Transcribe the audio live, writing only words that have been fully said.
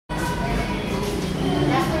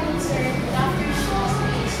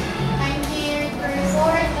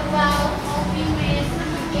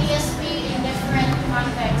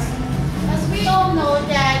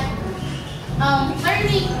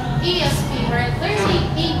are learning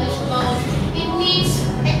English alone, it needs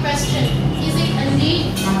a question. Is it a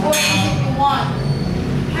need or is it a want?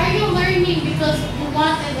 Are you learning because you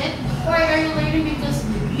wanted it, or are you learning because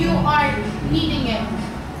you are needing it?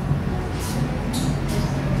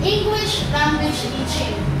 English language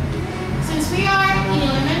teaching. Since we were in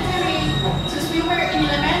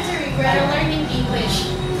elementary, we are learning English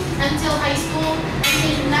until high school,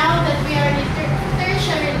 until now that we are in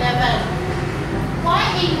tertiary level. Why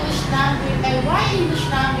English language and why English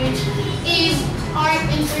language is our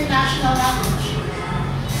international language?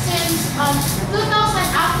 Since 2000,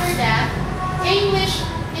 after that, English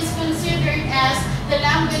is considered as the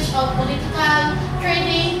language of political,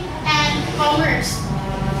 trading, and commerce.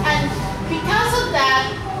 And because of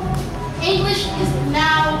that, English is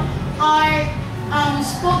now our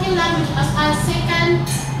spoken language as a second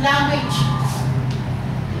language.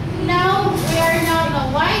 Now we are now in a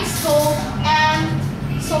wide scope and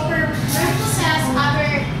superemphasize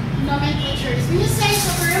other nomenclatures. When you say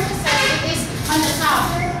superemphasize, it is on the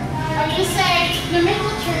top. When you say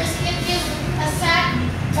nomenclatures, it is a set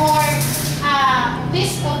or a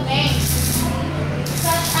list of names,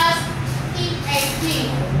 such as EAP.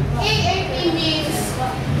 EAP means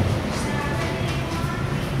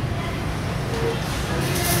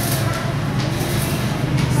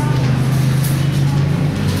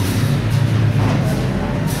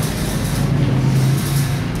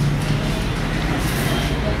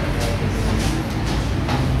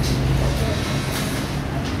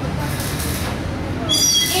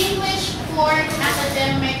English for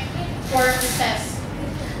academic purposes.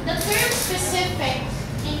 The term specific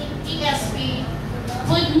in ESP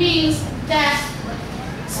would mean that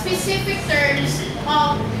specific terms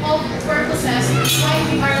of purposes why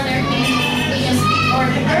we are learning ESP or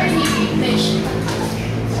learning English.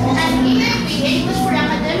 And EAP, English for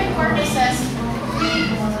academic purposes,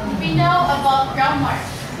 we know about grammar.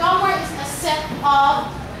 Grammar is a set of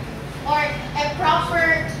or a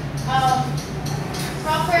proper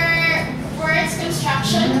words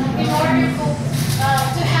construction in order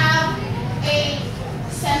to have a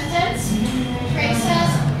sentence,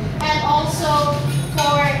 phrases, and also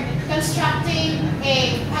for constructing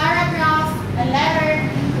a paragraph, a letter.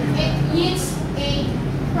 It needs a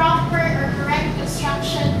proper or correct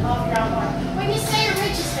construction of grammar. When you say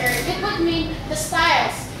register, it would mean the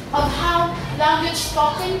styles of how language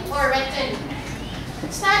spoken or written.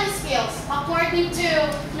 Study skills, according to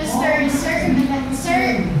Mr. Sir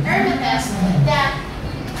Hermitas, that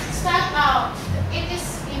start out, it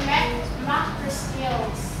is macro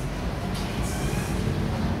skills.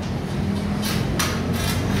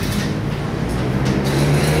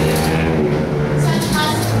 Such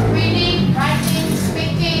as reading, writing,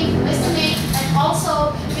 speaking, listening, and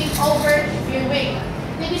also being overviewing.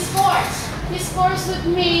 The discourse would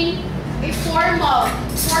mean a formal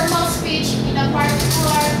speech in a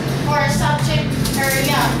particular or subject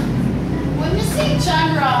area. When you say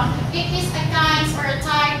genre, it is a kind or a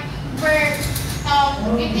type where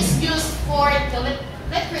it is used for the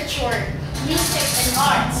literature, music, and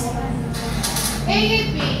arts.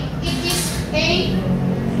 AAP, it is a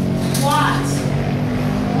what?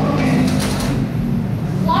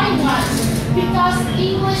 Why what? Because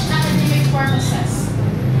English academic purposes.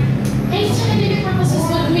 English academic purposes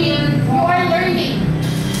would mean you are learning.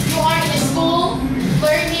 You are in a school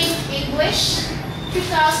learning English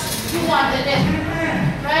because you wanted it,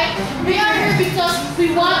 right? We are here because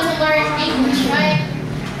we want to learn English, right?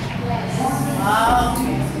 Yes. Wow.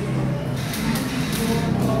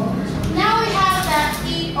 Now we have that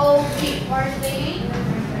EOP, or the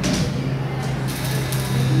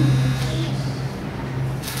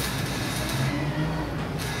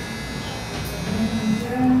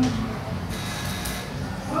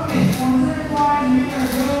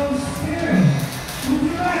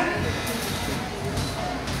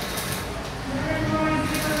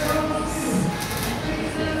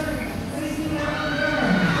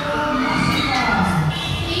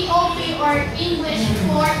or English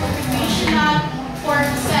for occupational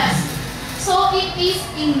purposes. So it is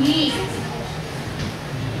in need.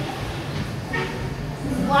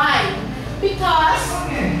 Why? Because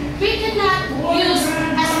we cannot use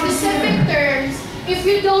a specific terms if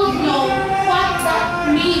you don't know what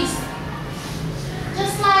that means.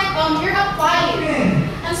 Just like you're applying.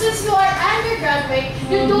 And since you are undergraduate,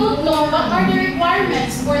 you don't know what are the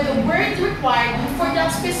requirements or the word required for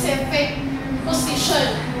that specific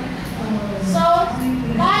position. So,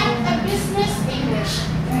 like a business English,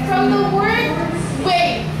 from the word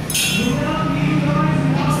wave.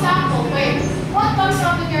 Example, wave. What comes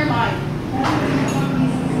up in your mind?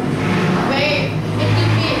 Wave. It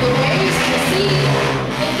could be the waves of the sea.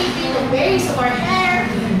 It could be the waves of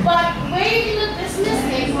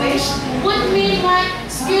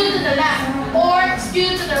skewed to the left or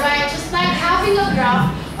skewed to the right, just like having a graph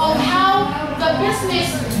of how the business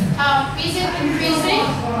is it increasing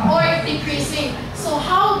or decreasing. So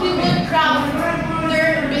how we would graph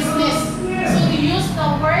their business. So we use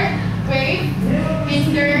the word wave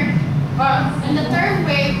in their in the term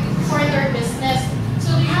wave for their business.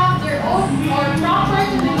 So they have their own or proper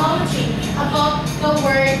terminology about the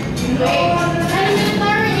word wave. And in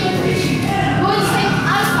military English, we would say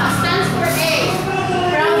Alpha stands for A,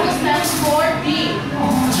 Bravo stands for B,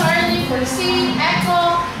 Charlie for C,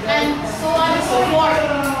 Echo, and so on and so forth.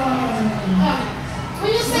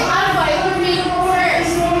 When you say Alpha, it would mean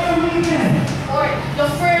first, or the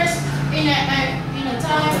first in a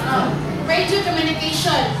time radio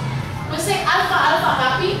communication. When you say Alpha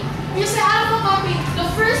copy, when you say Alpha copy, the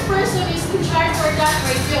first person is in charge for that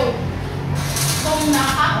radio. Kung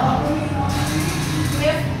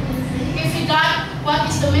if you got what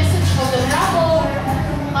is the message of the Bravo,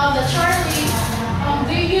 of the Charlie,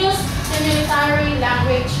 they use the military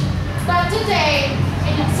language. But today,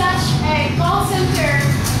 in such a call center,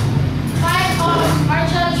 like our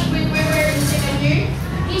judge when we were in second year,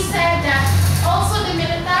 he said that also the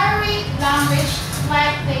military language,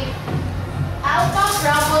 like the Alpha,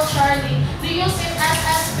 Bravo, Charlie, they use it as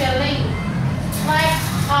a spelling. Like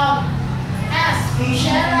as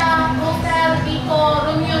Sherra, Hotel, Eco,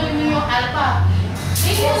 Romeo, Alpha.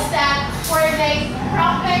 They use that for the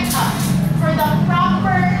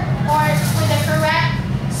proper or for the correct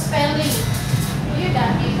spelling. You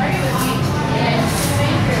got me? Are you with me? Yes.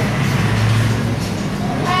 Thank you.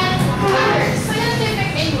 And further,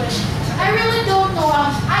 scientific English. I really don't know.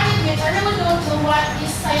 I admit I really don't know what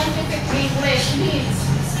is scientific English means.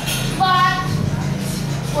 But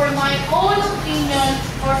for my own opinion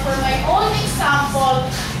or for my own example,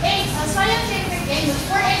 a scientific English,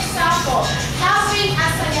 for example, having a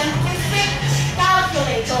scientific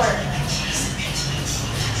calculator.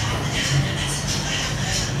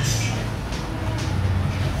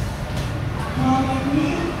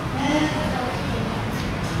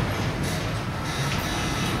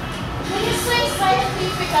 When you say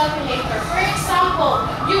scientific calculator, for example,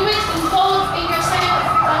 you will involve in your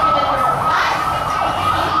scientific calculator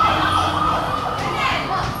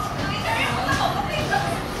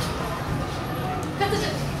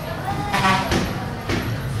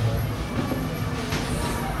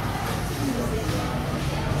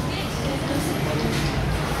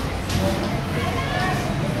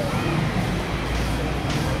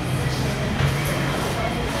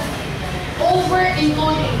over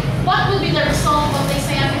encoding. What will be the result of the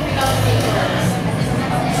scientific calculator?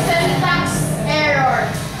 Syntax error.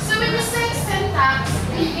 So when you say syntax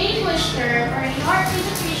in English term or in our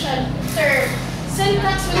education term,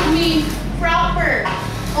 syntax will mean proper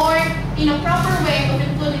or in a proper way of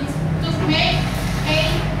including to make a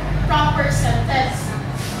proper sentence.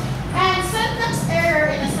 And syntax error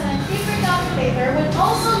in a scientific calculator would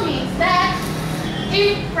also mean that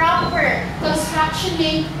improper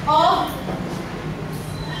constructioning of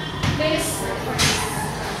this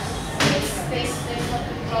what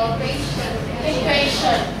we call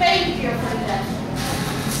equation. Thank you for that.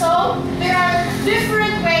 So there are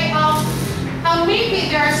different ways of, maybe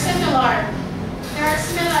there are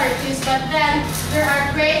similarities, but then there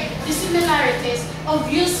are great dissimilarities of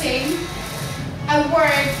using a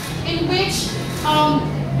word in which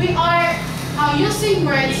we are using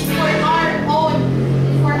words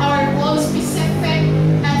for our own specific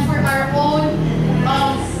and for our own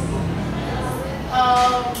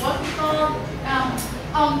what we call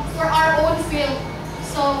for our own field.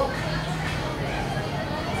 So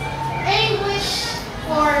English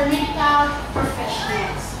for medical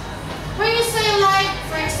professionals. When you say like,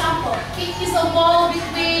 for example, it is a wall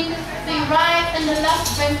between the right and the left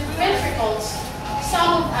ventricles.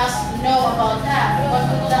 Some of us know about that. What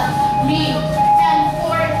would that mean? And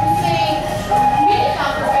for the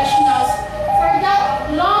medical professionals, for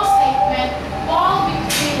that long statement, wall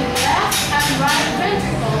between left and right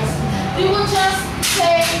ventricles, they will just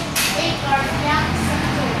say a cardiac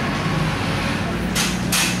symptom.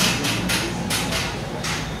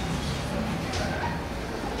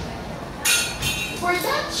 For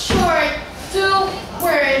that short two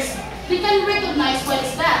words, we can recognize what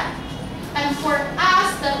is that. And for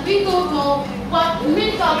us that we don't know what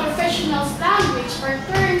medical professionals' language or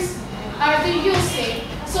terms are they using,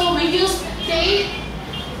 so we use the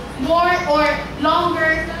more or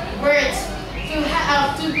longer words to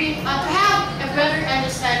have a better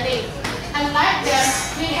understanding. And like them,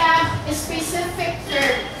 we have a specific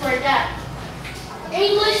term for that.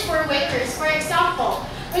 English for waiters, for example,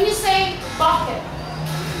 when you say bucket,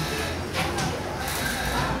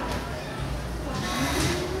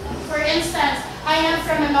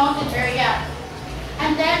 the mountain area.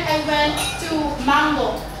 And then I went to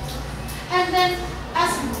mango. And then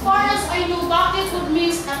as far as I know, bucket would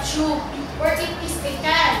mean a tube or it is a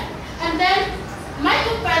can. And then my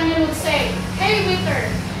companion would say, hey waiter,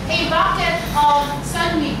 a bucket of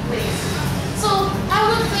sandwich please. So I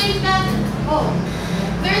would think that, oh,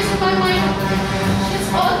 there's in my mind,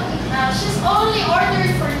 she's only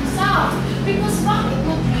ordering for himself because bucket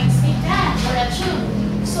would mean a can or a tube.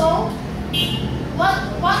 So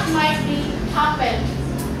what might be happen?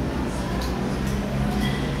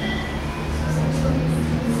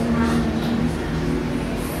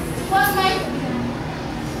 What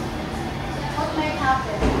might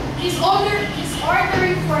happen? He's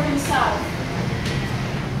ordering for himself.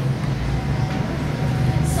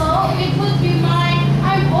 So it would be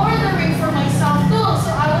I'm ordering for myself too.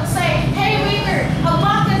 So I would say, hey waiter, a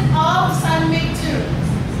bucket of sandwich too.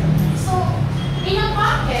 So in a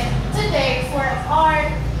bucket today for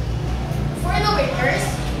the waiters,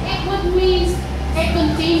 it would mean a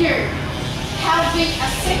container having a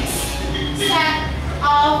 6 set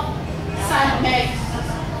of sandwich.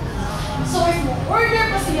 So if you order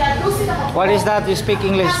pa sila, what is that? You speak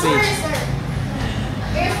English, please. Sir.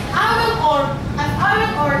 If I will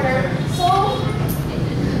order, so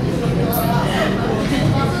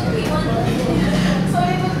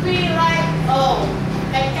it would be like, oh,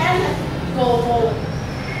 I cannot go home.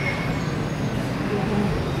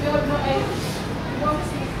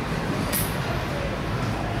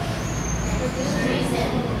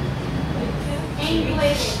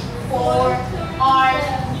 English for our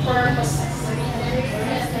purposes.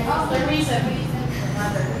 The reason.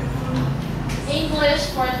 English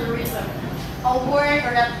for the reason. A word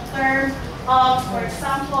or a term of, for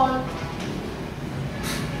example,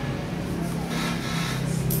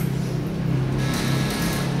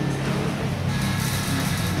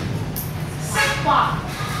 spot.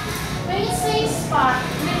 When you say spot,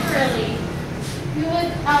 literally, you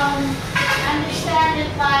would understand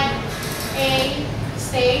it like a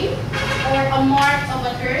stain or a mark of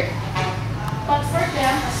a dirt. But for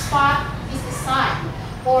them, a spot is a sign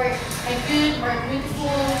or a good or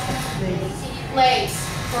beautiful place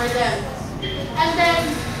for them. And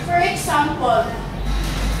then, for example,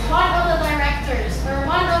 one of the directors or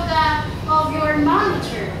one of your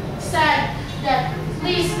manager said that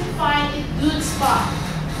please find a good spot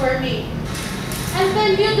for me. And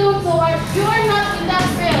then you don't know, you are not in that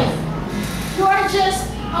field. You are just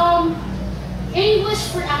English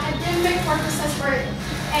for academic purposes for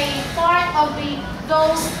a part of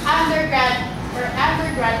those undergrad or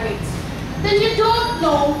undergraduates. Then you don't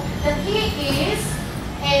know that he is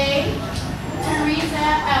a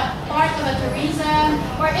part of a tourism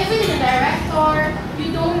or even a director.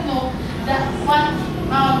 You don't know that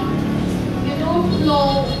you don't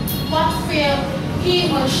know what field he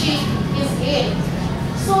or she is in.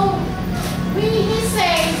 So when he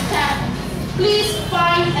says that please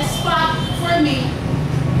find a spot for me,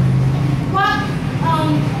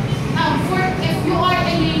 if you are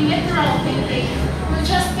in a literal thinking, we're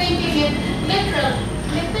just thinking it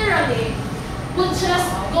literally, we'll just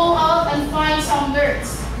go out and find some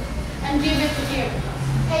birds and give it to him.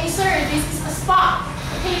 Hey sir, this is a spot.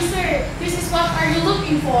 Hey sir, this is what are you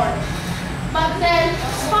looking for? But then,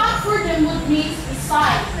 spot for them would mean a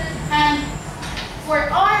sign. And for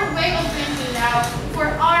our way of thinking now, for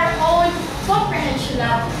our own comprehension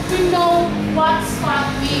now, we know what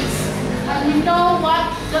spot means. And we know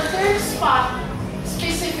what the term spot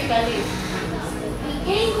specifically.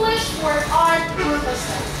 English for art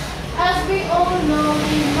purposes. As we all know,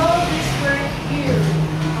 we know this word here,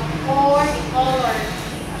 or color, a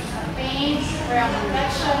paint, or a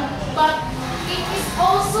complexion, but it is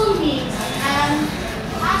also means an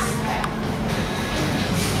aspect.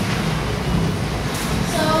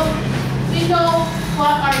 So we know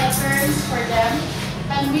what are the terms for them,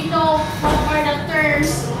 and we know what are the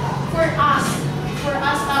terms for us,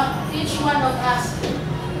 each one of us.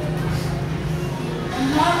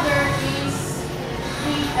 Another is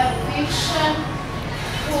the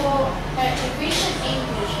aviation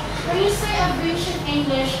English. When you say aviation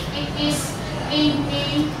English, it is in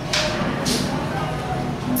the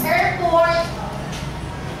airport,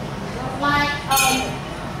 like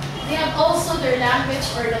they have also their language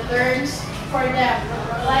or the terms for them,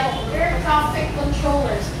 like air traffic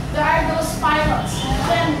controllers. There are those pilots.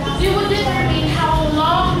 Then you would determine how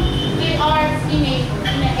long they are in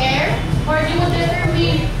the air, or you would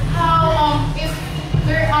determine how if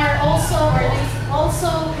there are also or there's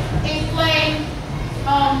also a plane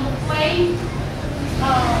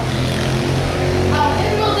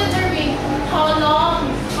it will determine how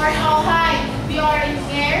long or how high they are in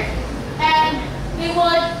the air, and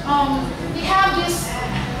they have this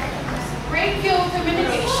radio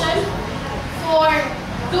communication for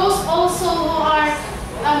those also who are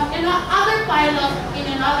in another pilot in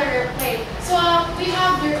another airplane. So we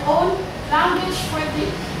have their own language for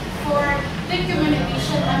the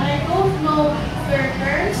communication, and I don't know their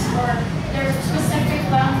terms or their specific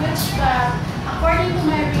language, but according to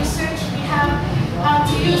my research, we have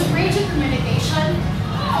to use radio communication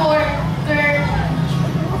for their,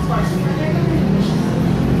 of course, for their communication.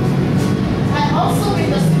 And also with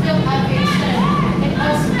the civil aviation,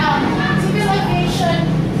 because civil aviation,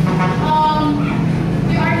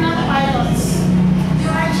 they are not pilots. They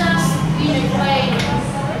are just in a plane.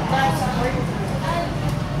 That's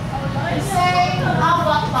say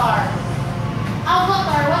avatar.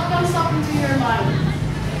 Avatar, what comes up into your mind?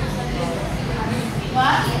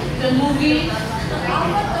 What? The movie?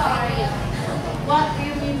 Avatar. What do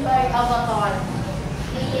you mean by avatar?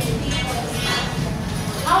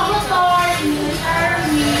 Avatar in military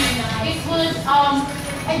means it would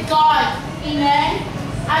a god in an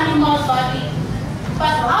animal body.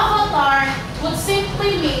 But avatar would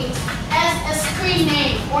simply mean as a screen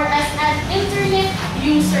name or as an internet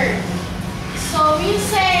user. So we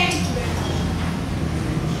say,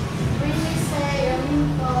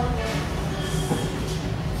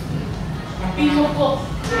 binugo.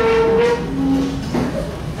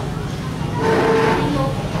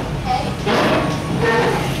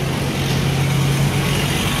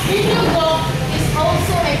 Binugo is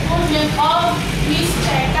also a code name of Miss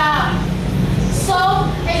Cheka. So,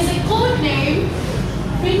 as a code name,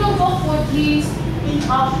 binugo would mean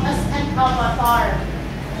as an avatar.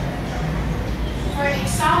 For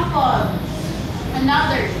example,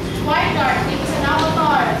 another white dart is an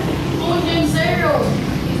avatar. Code name Zero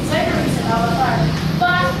is an avatar.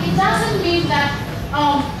 But it doesn't mean that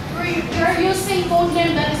you're using code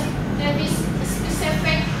name that is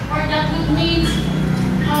specific, or that would mean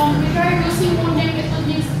if you're using code name, it would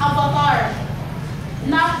mean avatar.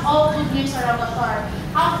 Not all code names are avatar.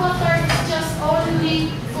 Avatar is just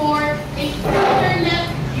only for an internet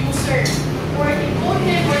user, or the code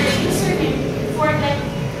name or the username for the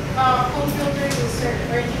computer user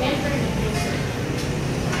or the internet user.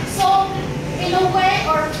 So, in a way,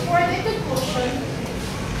 or for the conclusion,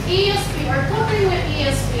 ESP or coping with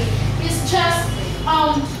ESP is just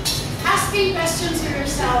asking questions to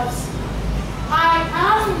yourselves. I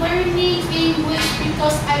am learning English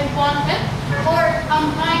because I want it, or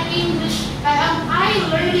am I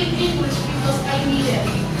learning English because I need it?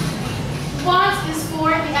 One is for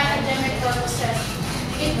the academic purposes.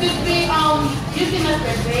 It could be you cannot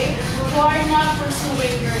graduate, you are not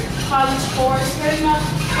pursuing your college course, you're not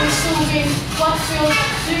pursuing what field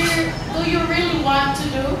do you really want to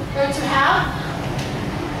do or to have.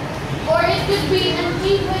 Or it could be an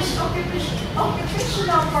English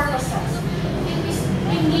occupational purposes. It is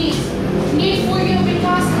a need for you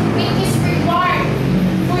because it is required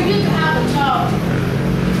for you to have a job.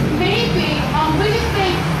 Maybe when you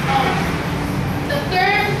think the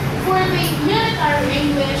term for the military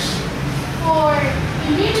English, for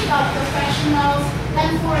the medical professionals,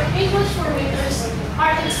 and for English for waiters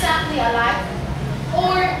are exactly alike.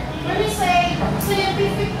 Or when we say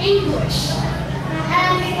scientific English,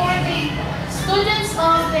 and for the students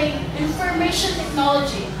of the information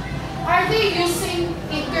technology, are they using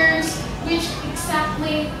terms which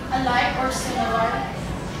exactly alike or similar?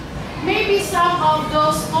 Maybe some of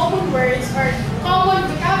those common words or common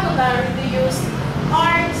vocabulary they use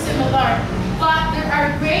are similar, but there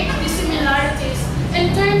are great dissimilarities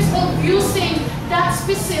in terms of using that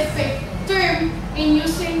specific term in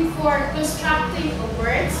using for constructing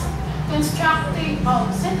words, constructing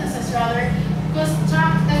sentences rather,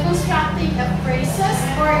 constructing phrases,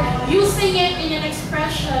 or using it in an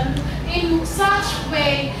expression in such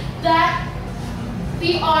way that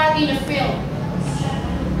we are in a field.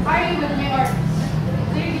 Are you with me, or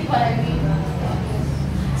do you get what I mean?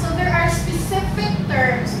 So there are specific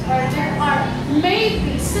terms, or there are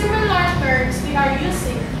maybe similar terms we are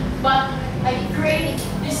using, but great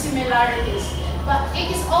dissimilarities. But it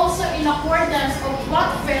is also in accordance of what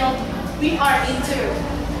field we are into.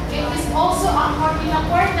 It is also in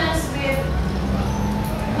accordance with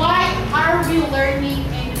why are we learning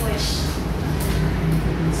English.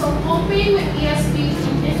 So coping with ESP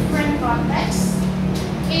in different contexts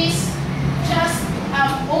is just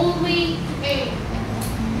only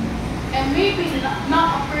and maybe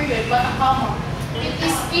not a period, but a comma. It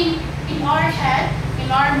is in our head,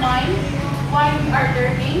 in our mind, why we are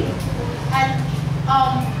learning, and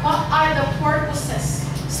what are the purposes,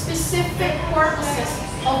 specific purposes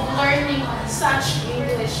of learning such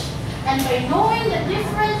English. And by knowing the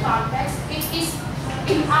different contexts, it is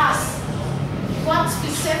in us what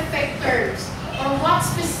specific terms or what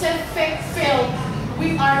specific field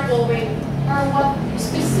we are going, or what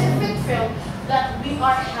specific field that we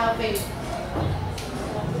are having.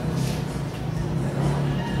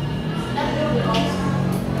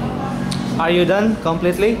 Are you done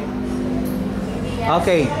completely? Yes.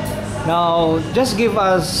 Okay. Now, just give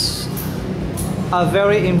us a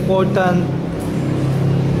very important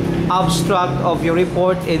abstract of your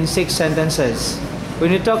report in 6 sentences.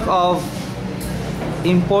 When you talk of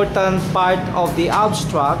important part of the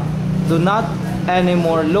abstract, do not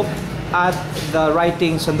anymore look at the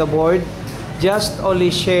writings on the board. Just only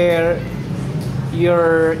share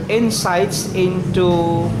your insights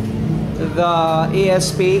into the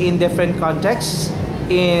ESP in different contexts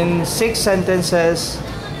in 6 sentences,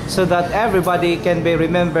 so that everybody can be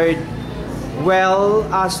remembered well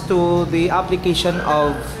as to the application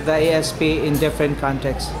of the ESP in different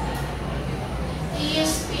contexts.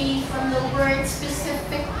 ESP, from the word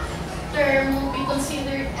specific term, will be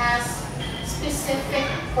considered as specific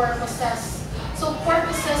purposes. So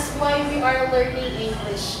purposes why we are learning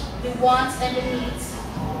English. The wants and the needs.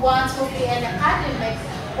 Wants will be an academic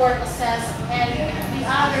purposes, and the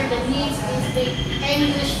other, the needs, is the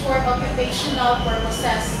English for occupational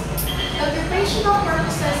purposes. Occupational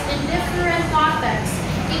purposes in different contexts,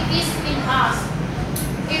 it is in us.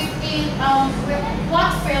 If in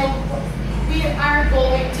what field we are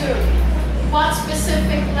going to, what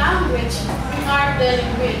specific language we are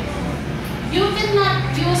dealing with. You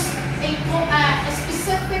cannot use a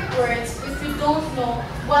specific words if you don't know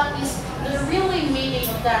what is the really meaning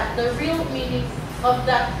of that, the real meaning of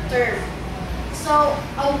that term. So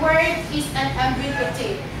a word is an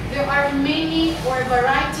ambiguity. There are many or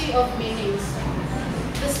variety of meanings.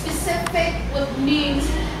 The specific would mean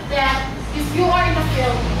that if you are in a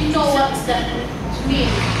field, you know what does that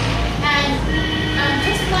mean. And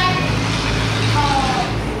just like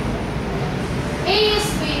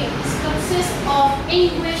ASP consists of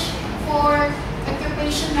English for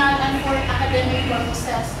occupational and for academic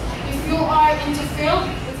purposes. If you are into field,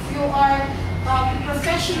 if you are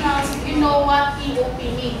professionals, you know what EOP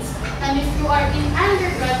means. And if you are in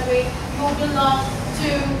undergraduate, you belong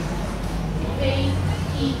to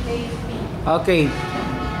EAP. Okay.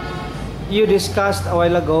 You discussed a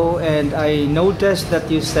while ago, and I noticed that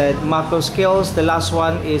you said macro skills. The last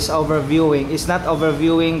one is overviewing. It's not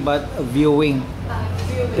overviewing, but viewing.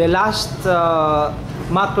 The last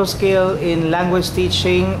macro skill in language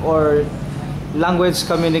teaching or language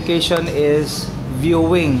communication is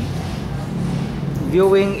viewing.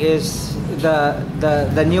 Viewing is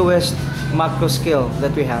the newest macro skill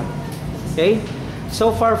that we have. Okay?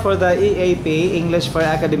 So far for the EAP, English for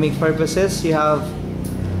academic purposes, you have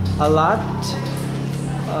a lot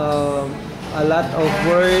of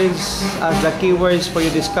words as the keywords for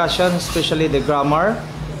your discussion, especially the grammar.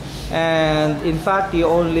 And in fact, you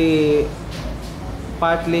only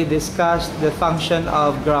partly discussed the function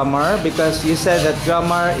of grammar, because you said that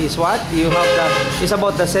grammar is what? You have it's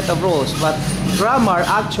about the set of rules, but grammar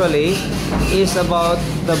actually is about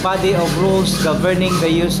the body of rules governing the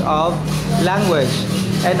use of language.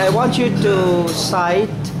 And I want you to cite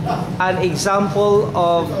an example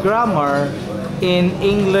of grammar in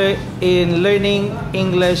English, in learning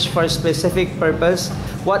English for a specific purpose.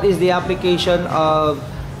 What is the application of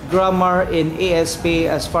grammar in ESP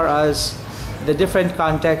as far as the different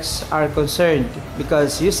contexts are concerned?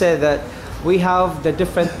 Because you said that we have the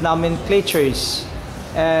different nomenclatures,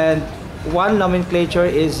 and one nomenclature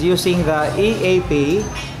is using the EAP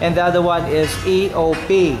and the other one is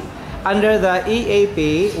EOP. Under the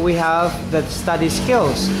EAP, we have the study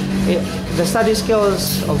skills. The study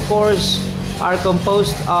skills, of course, are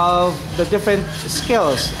composed of the different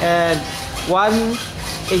skills, and one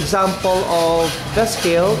example of the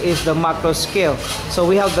skill is the macro skill. So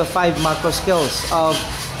we have the 5 macro skills of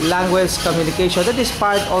language communication. That is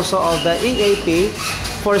part also of the EAP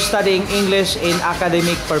for studying English in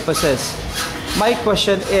academic purposes. My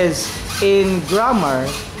question is, in grammar,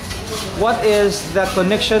 what is the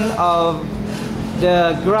connection of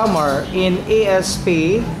the grammar in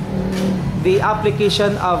ESP, the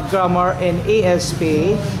application of grammar in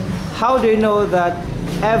ESP? How do you know that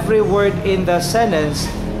every word in the sentence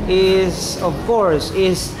is, of course,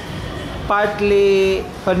 is partly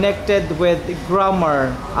connected with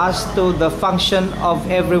grammar as to the function of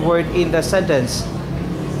every word in the sentence?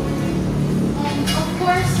 Of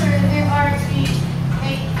course, sir, there are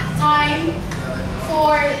a time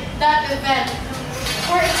for that event.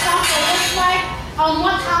 For example, just like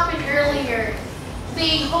what happened earlier,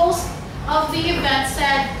 the host of the event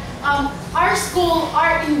said, our school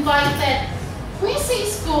are invited. When you say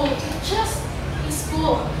school, it's just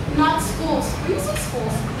school, not schools. We say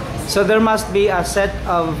schools. So there must be a set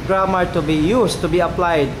of grammar to be used, to be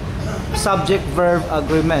applied. Subject-verb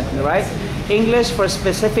agreement, right? English for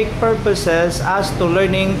specific purposes as to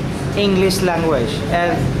learning English language.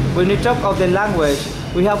 And when we talk of the language,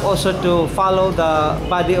 we have also to follow the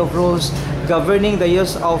body of rules governing the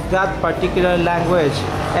use of that particular language,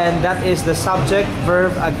 and that is the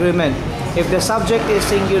subject-verb agreement. If the subject is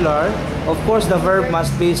singular, of course the verb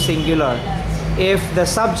must be singular. If the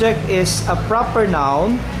subject is a proper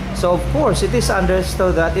noun, so of course it is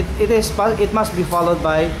understood that it must be followed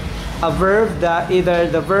by a verb that either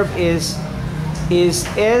the verb is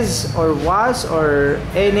or was, or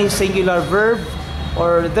any singular verb,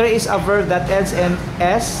 or there is a verb that ends in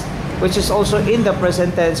s, which is also in the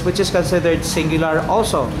present tense, which is considered singular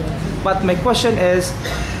also. But my question is,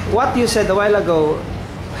 what you said a while ago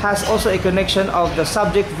has also a connection of the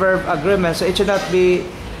subject-verb agreement, so it should not be,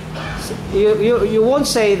 you won't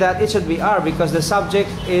say that it should be are, because the subject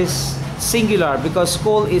is singular, because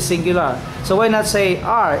school is singular. So why not say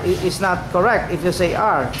are? It's not correct if you say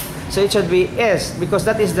are. So it should be is, because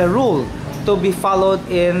that is the rule to be followed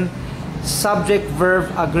in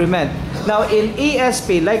subject-verb agreement. Now in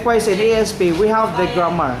ESP, likewise in ESP, we have the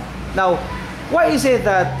grammar. Now, why is it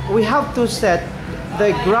that we have to set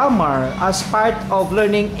the grammar as part of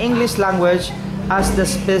learning English language as the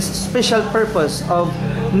special purpose of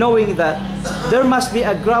knowing that there must be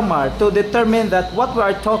a grammar to determine that what we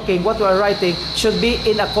are talking, what we are writing should be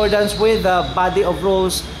in accordance with the body of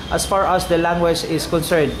rules as far as the language is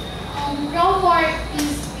concerned? Grammar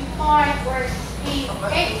is a part or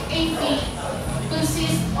AAP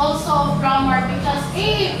consists also of grammar, because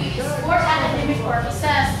AAP is for academic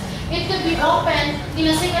purposes. It could be open in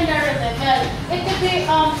a secondary level. It could be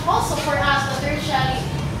also for us, the tertiary.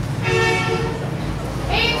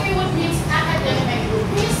 AAP would mean academic.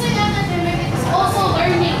 When you say academic, it is also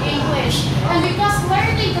learning English. And because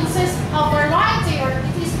learning consists of variety, or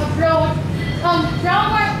it is a broad,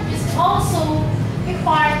 grammar is also a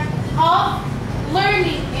part of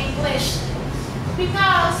learning English.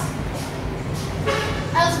 Because,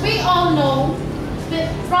 as we all know, the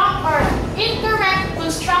proper incorrect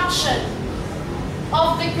construction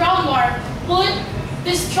of the grammar would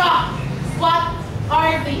disrupt what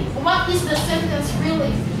is the sentence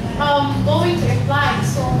really going to imply.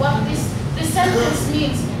 So what the sentence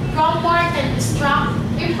means. Grammar can disrupt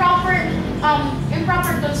improper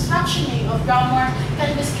constructioning of grammar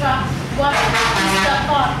can disrupt what is the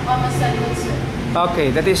thought of a sentence.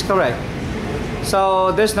 Okay, that is correct.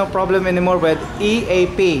 So there's no problem anymore with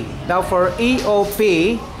EAP. Now for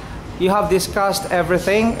EOP, you have discussed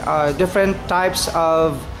everything, different types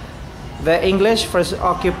of the English for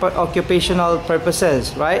occupational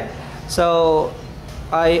purposes, right? So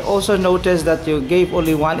I also noticed that you gave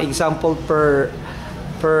only one example per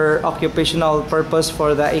occupational purpose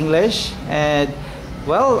for the English, and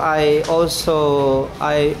well, I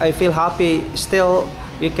feel happy still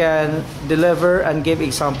you can deliver and give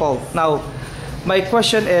example. Now my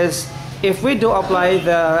question is, if we do apply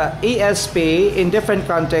the ESP in different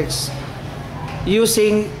contexts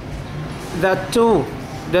using the two,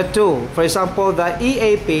 for example, the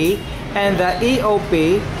EAP and the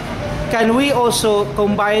EOP, can we also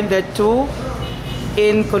combine the two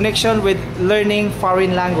in connection with learning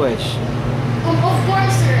foreign language? Of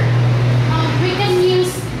course, sir. We can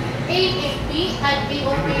use EAP and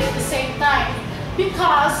EOP at the same time,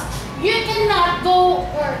 because you cannot go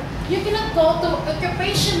to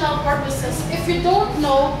occupational purposes if you don't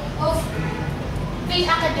know of the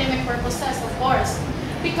academic purposes, of course.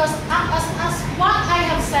 Because as what I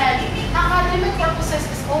have said, academic purposes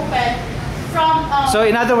is open from... So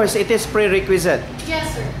in other words, it is prerequisite.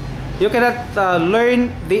 Yes, sir. You cannot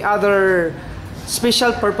learn the other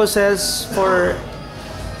special purposes for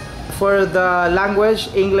the language,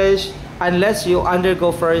 English, unless you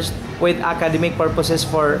undergo first with academic purposes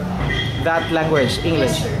for that language,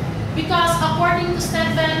 English. Yes, sir. Because according to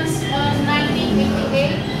Stevens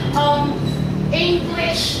 1988,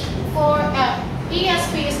 English for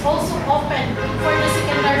ESP is also open for the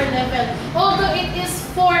secondary level, although it is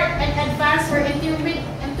for an advanced or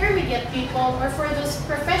intermediate people or for those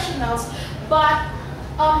professionals. But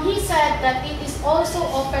he said that it is also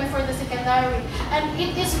open for the secondary, and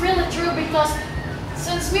it is really true, because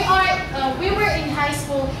since we were in high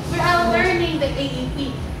school, we are learning the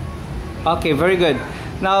AEP. Okay, very good.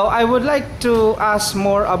 Now I would like to ask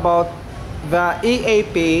more about the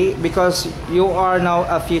EAP, because you are now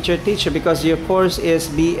a future teacher, because your course is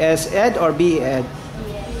BS Ed or BE Ed?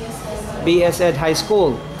 BS Ed High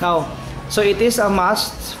School. Now, so it is a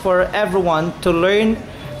must for everyone to learn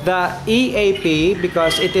the EAP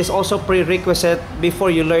because it is also prerequisite before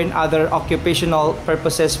you learn other occupational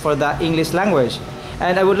purposes for the English language.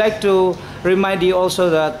 And I would like to remind you also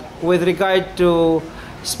that with regard to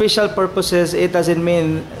special purposes, it doesn't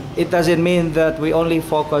mean that we only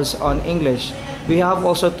focus on English. We have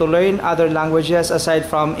also to learn other languages aside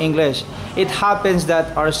from English. It happens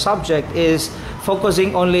that our subject is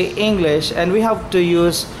focusing only English, and we have to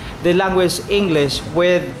use the language English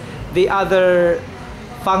with the other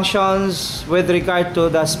functions with regard to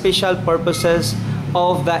the special purposes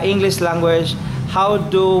of the English language. How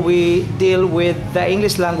do we deal with the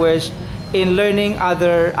English language in learning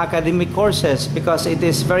other academic courses, because it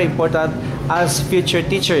is very important as future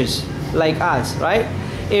teachers like us, right?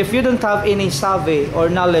 If you don't have any savvy or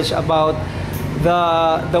knowledge about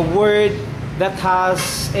the word that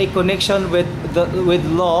has a connection with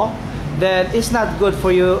law, then it's not good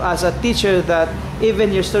for you as a teacher that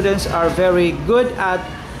even your students are very good at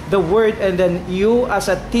the word, and then you as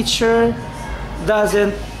a teacher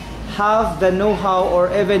doesn't have the know-how or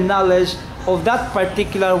even knowledge of that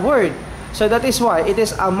particular word. So that is why it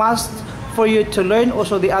is a must for you to learn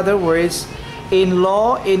also the other words in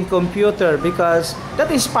law, in computer, because that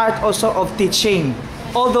is part also of teaching.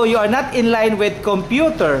 Although you are not in line with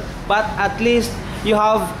computer, but at least you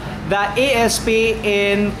have the ESP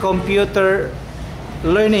in computer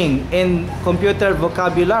learning, in computer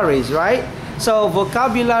vocabularies, right? So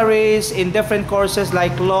vocabularies in different courses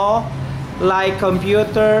like law, like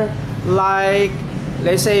computer, like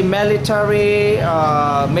let's say military,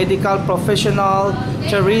 medical professional,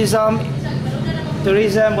 tourism,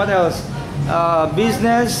 what else?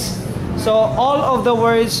 Business. So all of the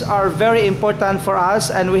words are very important for us,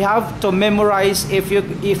 and we have to memorize. If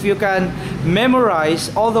you can memorize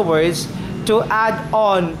all the words to add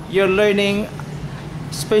on your learning,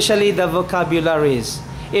 especially the vocabularies.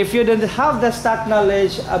 If you don't have the stock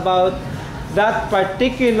knowledge about that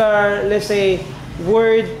particular, let's say,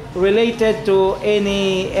 word related to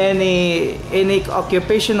any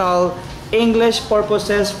occupational English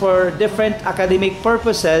purposes for different academic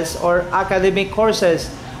purposes or academic courses,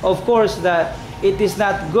 of course that it is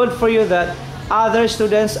not good for you that other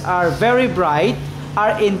students are very bright,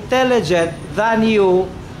 are intelligent than you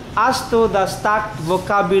as to the stock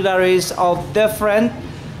vocabularies of different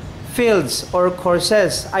fields or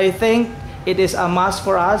courses. I think it is a must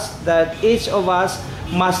for us that each of us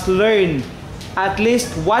must learn at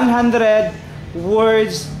least 100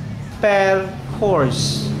 words per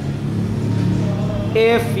course.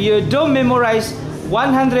 If you don't memorize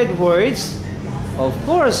 100 words, of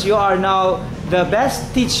course you are now the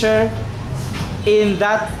best teacher in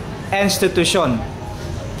that institution.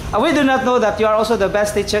 We do not know that you are also the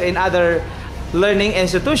best teacher in other learning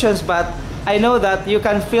institutions, but I know that you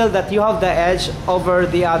can feel that you have the edge over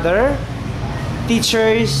the other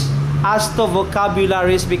teachers as to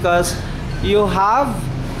vocabularies, because you have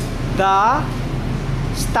the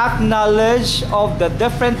stock knowledge of the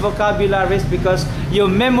different vocabularies because you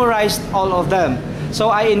memorized all of them. So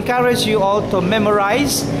I encourage you all to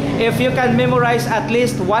memorize. If you can memorize at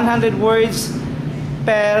least 100 words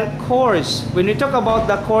per course. When we talk about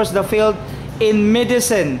the course, the field in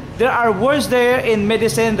medicine, there are words there in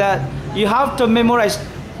medicine that you have to memorize.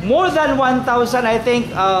 More than 1,000, I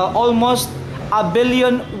think, almost a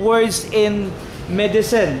billion words in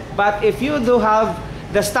medicine. But if you do have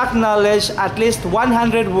the stock knowledge, at least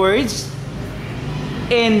 100 words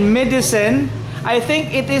in medicine, I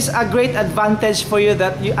think it is a great advantage for you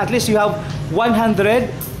that you, at least you have 100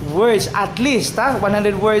 words, at least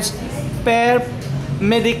 100 words per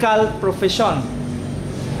medical profession.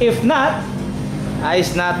 If not,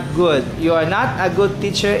 it's not good. You are not a good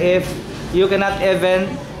teacher if you cannot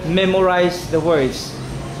even memorize the words.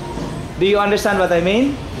 Do you understand what I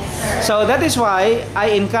mean? So that is why I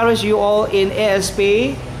encourage you all in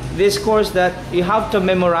ESP, this course that you have to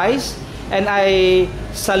memorize. And I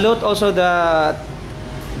salute also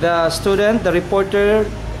the student, the reporter,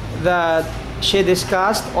 that she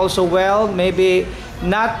discussed also well, maybe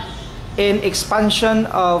not in expansion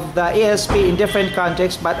of the ESP in different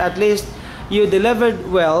contexts, but at least you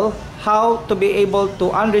delivered well how to be able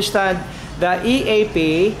to understand the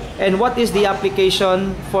EAP and what is the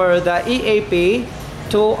application for the EAP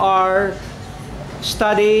to our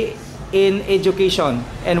study in education,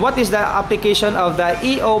 and what is the application of the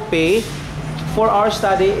EOP for our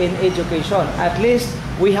study in education. At least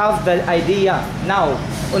we have the idea now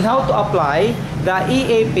on how to apply the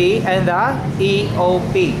EAP and the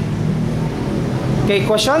EOP. Okay,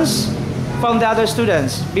 questions from the other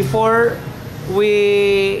students before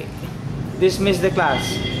we dismiss the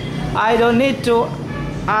class? I don't need to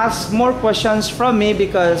ask more questions from me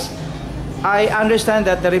because I understand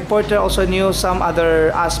that the reporter also knew some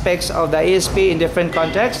other aspects of the ESP in different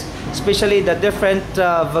contexts, especially the different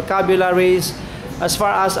vocabularies as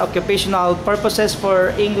far as occupational purposes for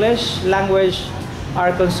English language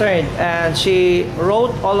are concerned, and she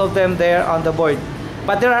wrote all of them there on the board.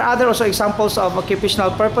 But there are other also examples of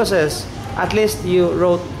occupational purposes. At least you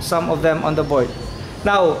wrote some of them on the board.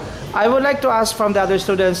 Now, I would like to ask from the other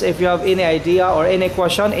students if you have any idea or any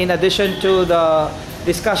question in addition to the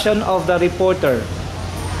discussion of the reporter.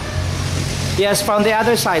 Yes, from the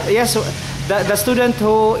other side. Yes, the student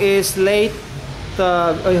who is late,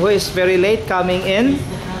 who is very late coming in,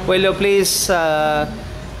 will you please...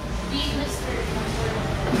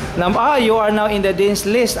 you are now in the Dean's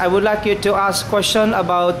list. I would like you to ask question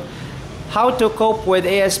about how to cope with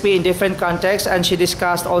ESP in different contexts, and she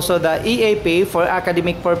discussed also the EAP for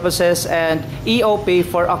academic purposes and EOP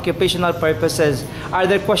for occupational purposes. Are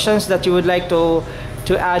there questions that you would like to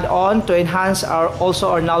add on to enhance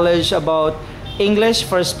our knowledge about English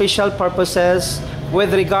for special purposes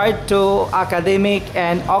with regard to academic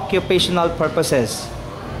and occupational purposes?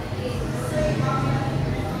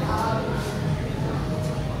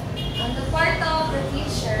 On the part of the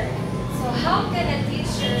teacher, so how can a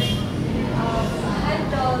teacher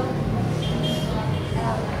handle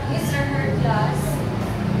his or her class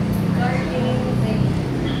regarding the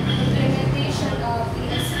implementation of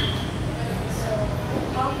ESP? So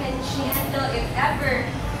how can she handle if ever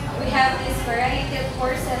we have this variety of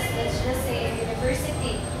courses, let's just say in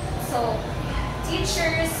university? So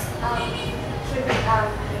teachers should be,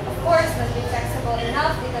 of course, must be flexible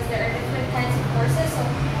enough because there are different kinds of courses. So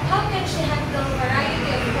how can she handle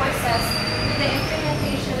variety of courses with the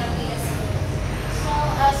implementation of ESP? So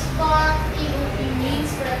as far EOP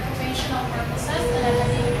means for occupational purposes and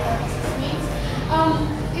academic purposes means,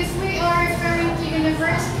 if we are referring to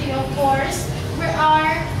university, of course, we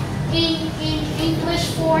are in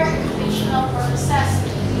English for occupational purposes.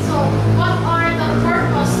 So what are the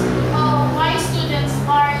purpose of why students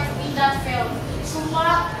are in that field? So what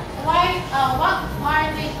are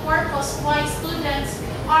the purpose why students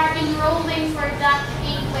are enrolling for that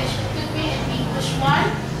English? It could be an English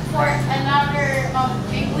 1, for another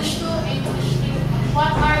English 2, English 3.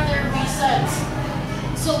 What are their reasons?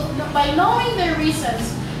 So by knowing their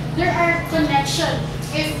reasons, there are connection.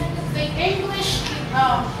 If the English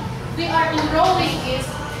they are enrolling is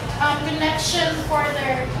connection for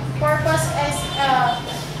their purpose as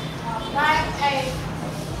like a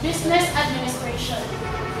business administration.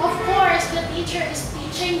 Of course, the teacher is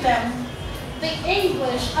teaching them the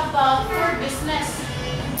English about for business,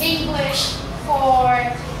 English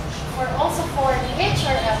for also for the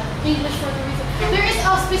HRM, English for the reason. There is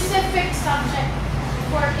a specific subject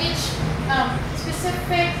for each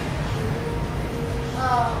specific.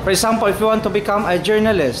 For example, if you want to become a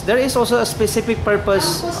journalist, there is also a specific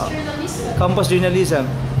purpose. Campus journalism.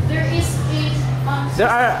 There is there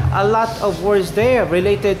are a lot of words there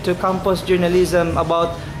related to campus journalism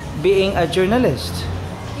about being a journalist.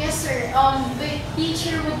 Yes, sir. The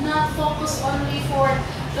teacher would not focus only for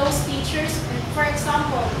those teachers. For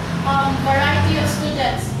example, variety of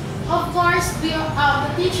students. Of course, the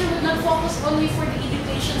teacher would not focus only for the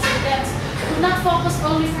education students. Would not focus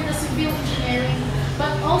only for the civil engineering,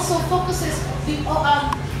 but also focuses the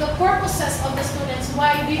purposes of the students.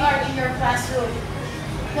 Why we are in your classroom?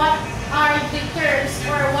 What are the terms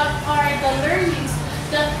or what are the learnings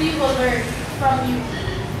that we will learn from you?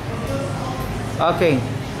 Okay.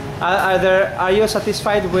 Are you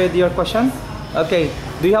satisfied with your question? Okay.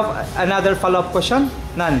 Do you have another follow-up question?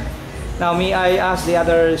 None. Now, may I ask the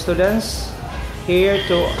other students here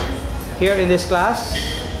in this class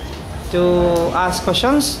to ask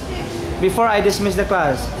questions before I dismiss the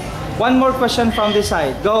class? One more question from this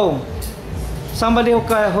side. Go. Somebody who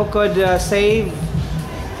could save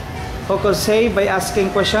by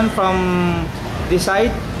asking question from this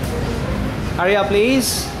side. Arya,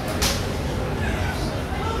 please.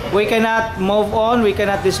 We cannot move on. We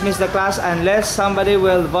cannot dismiss the class unless somebody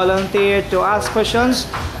will volunteer to ask questions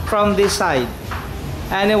from this side.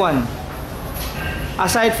 Anyone?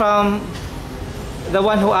 Aside from the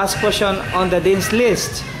one who asked question on the dean's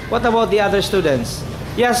list, what about the other students?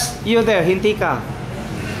 Yes, you there, Hintika.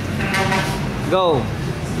 Go.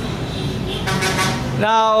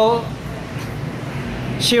 Now,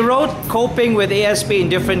 she wrote coping with ESP in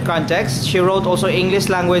different contexts. She wrote also English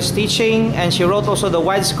language teaching, and she wrote also the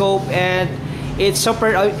wide scope, and it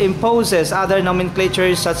superimposes other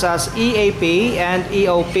nomenclatures such as EAP and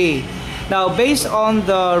EOP. Now, based on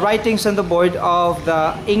the writings on the board of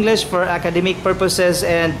the English for academic purposes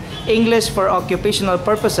and English for occupational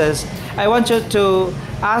purposes, I want you to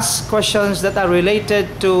ask questions that are related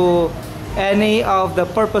to any of the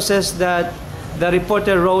purposes that the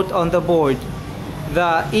reporter wrote on the board,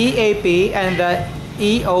 the EAP and the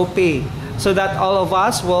EOP, so that all of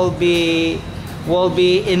us will be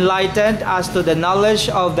enlightened as to the knowledge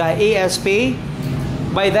of the ESP.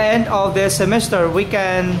 By the end of the semester, we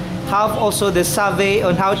can have also the survey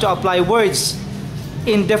on how to apply words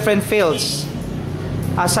in different fields,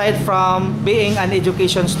 aside from being an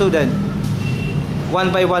education student,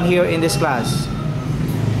 one by one here in this class.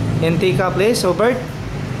 Intika, please. Robert,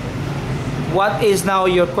 what is now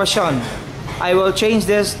your question? I will change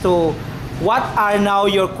this to what are now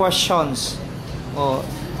your questions? Oh,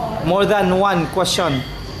 more than one question.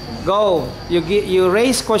 Go. You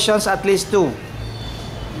raise questions, at least two.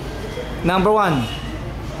 Number one.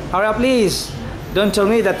 Hurry up, please. Don't tell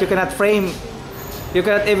me that you cannot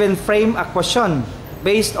even frame a question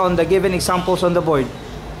based on the given examples on the board.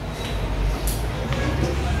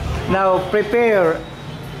 Now prepare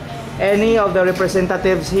any of the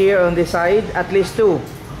representatives here on this side, at least two.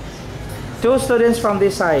 Two students from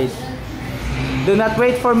this side. Do not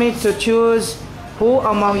wait for me to choose who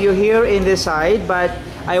among you here in this side, but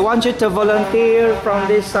I want you to volunteer from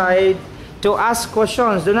this side to ask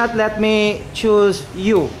questions. Do not let me choose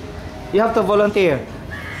you. You have to volunteer.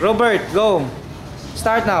 Robert, go.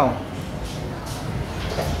 Start now.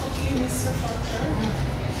 Okay, Mr. Parker.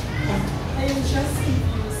 I am just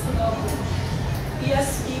confused about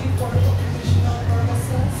ESP for occupational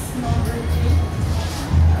purposes, number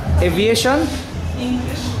 3. Aviation?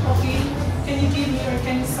 English, okay. Can you give me or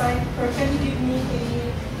can you cite or can you give me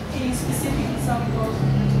a specific example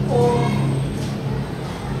or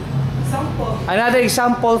Another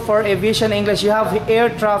example for aviation English, you have air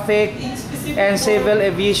traffic and civil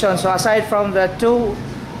aviation. So aside from the two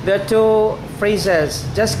phrases,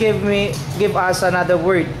 just give us another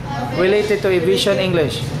word related to aviation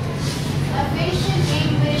English. Aviation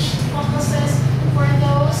English focuses for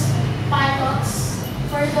those pilots,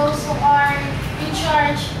 for those who are in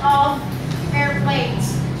charge of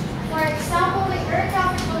airplanes. For example, the air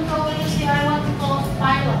traffic controllers, they are what we call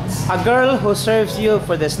pilots. A girl who serves you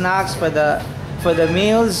for the snacks, for the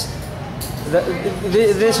meals.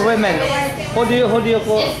 These women, who do you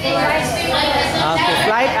call? Okay,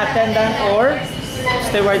 flight attendant or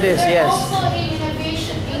stewardess? Yes. Also in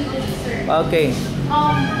aviation English, sir. Okay.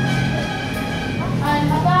 And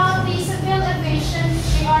about the civil aviation,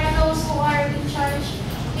 they are those who are in charge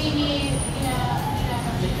in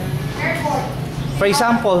airport. For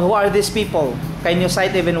example, who are these people? Can you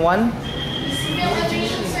cite even one? Civil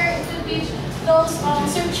aviation, sir, it would be those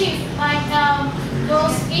sir chief, like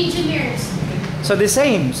those engineers. So the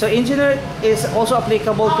same. So engineer is also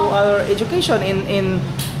applicable to our education in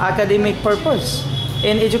academic purpose.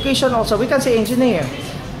 In education also, we can say engineer,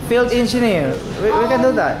 field engineer. We can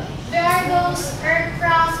do that. There are those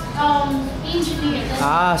aircraft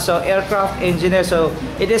engineers. So aircraft engineer. So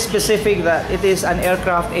it is specific that it is an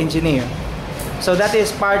aircraft engineer. So that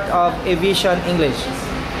is part of aviation English.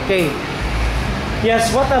 Okay.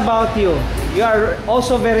 Yes, what about you? You are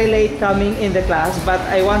also very late coming in the class, but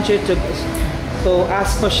I want you to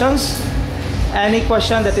ask questions. Any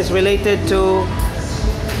question that is related to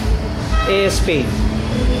ASP.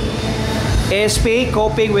 ASP,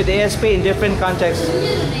 coping with ASP in different contexts.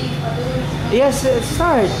 Yes,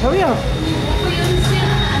 start. Hurry up.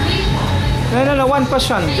 No, one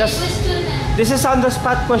question. Just this is on the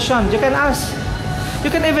spot question. You can ask. You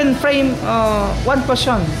can even frame one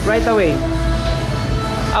question right away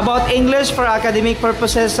about English for academic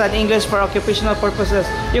purposes and English for occupational purposes.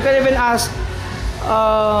 You can even ask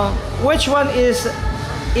which one is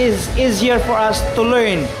easier for us to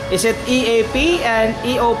learn. Is it EAP and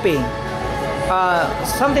EOP?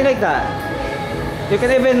 Something like that. You can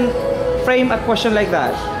even frame a question like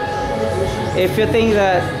that if you think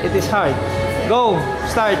that it is hard. Go,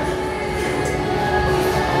 start.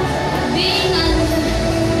 Being a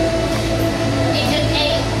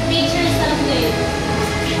teacher someday,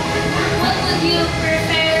 what would you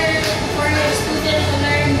prefer for your student to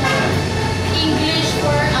learn more? English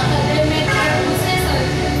for academic purposes or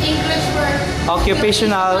English for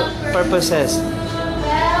Occupational purposes.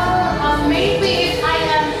 Well, maybe if I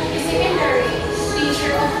am a secondary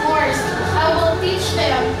teacher, of course, I will teach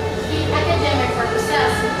them the academic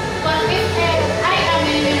purposes. But if I am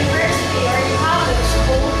in university or in college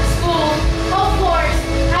school, of course,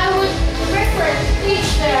 I would prefer to teach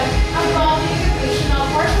them about the occupational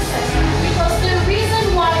purposes. Because the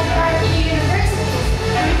reason why we are in university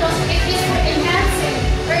is because it is for enhancing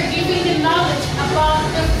or giving the knowledge about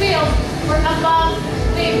the field or about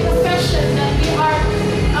the profession that we are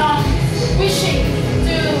wishing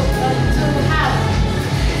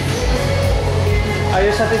Are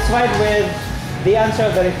you satisfied with the answer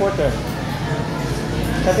of the reporter?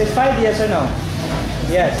 Satisfied, yes or no?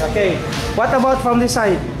 Yes, okay. What about from this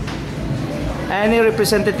side? Any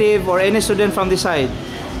representative or any student from this side?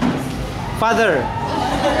 Father?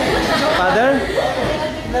 Father?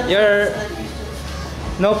 Your...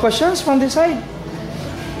 No questions from this side?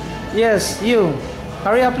 Yes, you.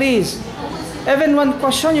 Hurry up, please. Even one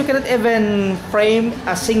question, you cannot even frame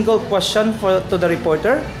a single question to the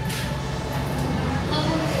reporter.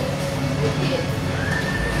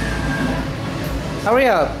 Hurry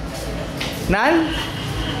up. None?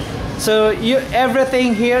 So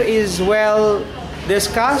everything here is well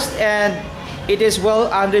discussed and it is well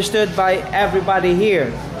understood by everybody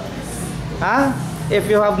here. Huh? If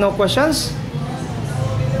you have no questions?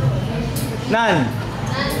 None?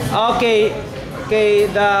 Okay. Okay,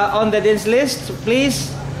 on the dean's list,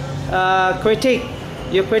 please critique.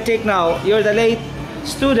 You critique now. You're the late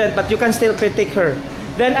student, but you can still critique her.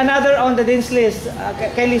 Then another on the dean's list.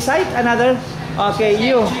 Can you cite another? Okay,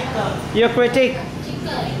 you critique.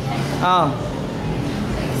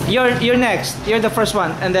 You're next. You're the first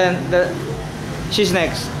one, and then she's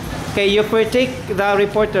next. Okay, you critique the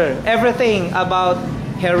reporter. Everything about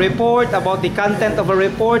her report, about the content of her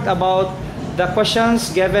report, about the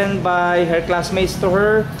questions given by her classmates to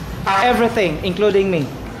her, everything, including me.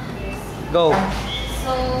 Go.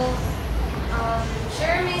 So,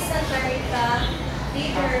 Sherra Mae Sta Rita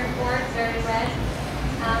did her report very well.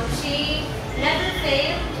 She never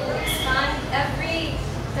failed to expand every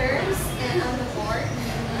terms on the board.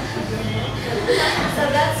 So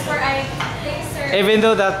that's where I think, sir. Even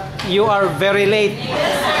though that you are very late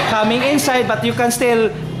coming inside, but you can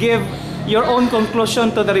still give your own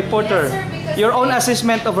conclusion to the reporter. Yes, sir, your own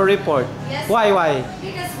assessment of a report. Yes, Why?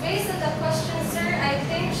 Because based on the question, sir, I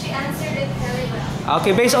think she answered it very well.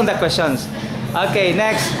 Okay, based on the questions. Okay,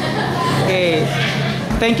 next. Okay,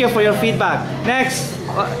 thank you for your feedback. Next,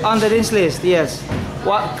 on the dean's list, yes.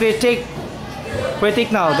 What critique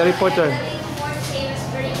now, the reporter. The report she was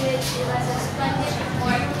very good. She was a splendid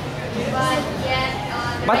report, but yet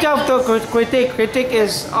But you have to critique. Critique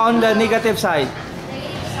is on the negative side.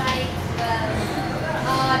 negative side,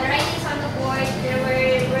 the writings on the board, there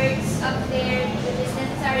were words up there that is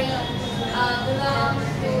necessary belong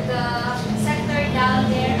to the sector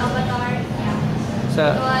down there, avatar. Yeah. So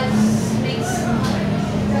It was mixed.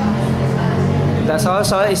 that's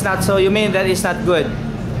also it's not so. You mean that it's not good?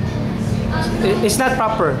 It's not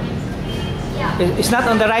proper. Yeah. It's not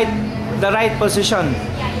on the right position.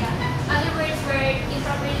 Yeah. Other words were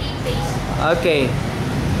improperly placed. Okay.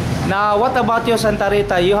 Now, what about you, Santa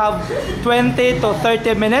Rita? You have 20 to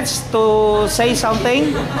 30 minutes to say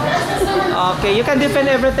something. Okay, you can defend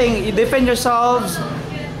everything. You defend yourselves.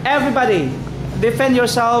 Everybody, defend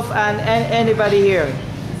yourself and anybody here.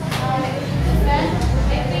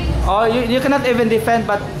 Or you cannot even defend,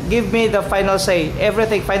 but give me the final say.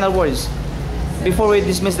 Everything, final words, before we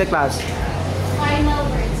dismiss the class. Final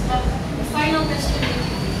words, but the final question.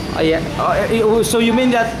 Yeah. So you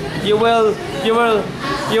mean that you will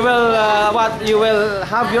what? You will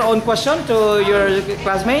have your own question to your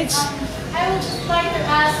classmates? I would just like to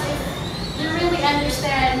ask if you really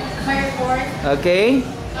understand my report. Okay.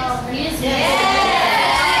 Yes.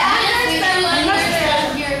 I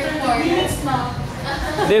understand your report. Yes, no.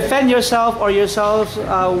 Defend yourself or yourself's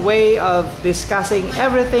way of discussing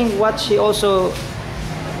everything. What she also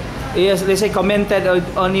is, let's say, commented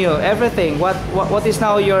on you. Everything. What is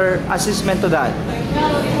now your assessment to that?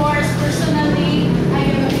 Well, of course, personally, I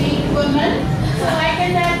am a big woman, so I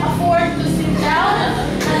cannot afford to sit down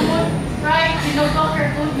and write,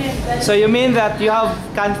 Dr. Goodman. So you mean that you have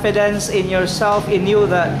confidence in yourself, in you,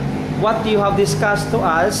 that what you have discussed to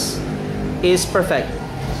us is perfect?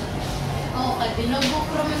 Oh, binubok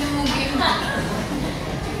naman yung game.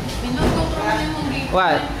 Binubok naman yung game.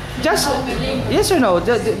 What? Just yes or no?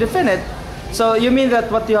 Defend it. So you mean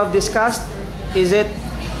that what you have discussed, is it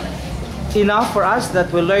enough for us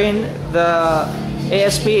that we learn the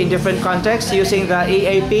ESP in different contexts using the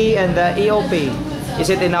EAP and the EOP? Is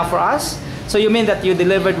it enough for us? So you mean that you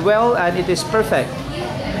delivered well and it is perfect?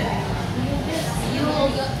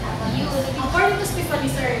 According to Stephanie,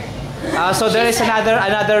 sir. So there is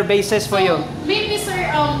another basis for you. Maybe, sir,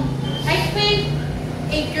 I think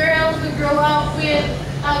a girl who grew up in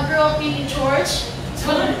a church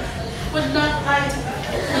would not like.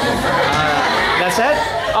 That's it?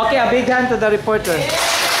 Okay, a big hand to the reporter.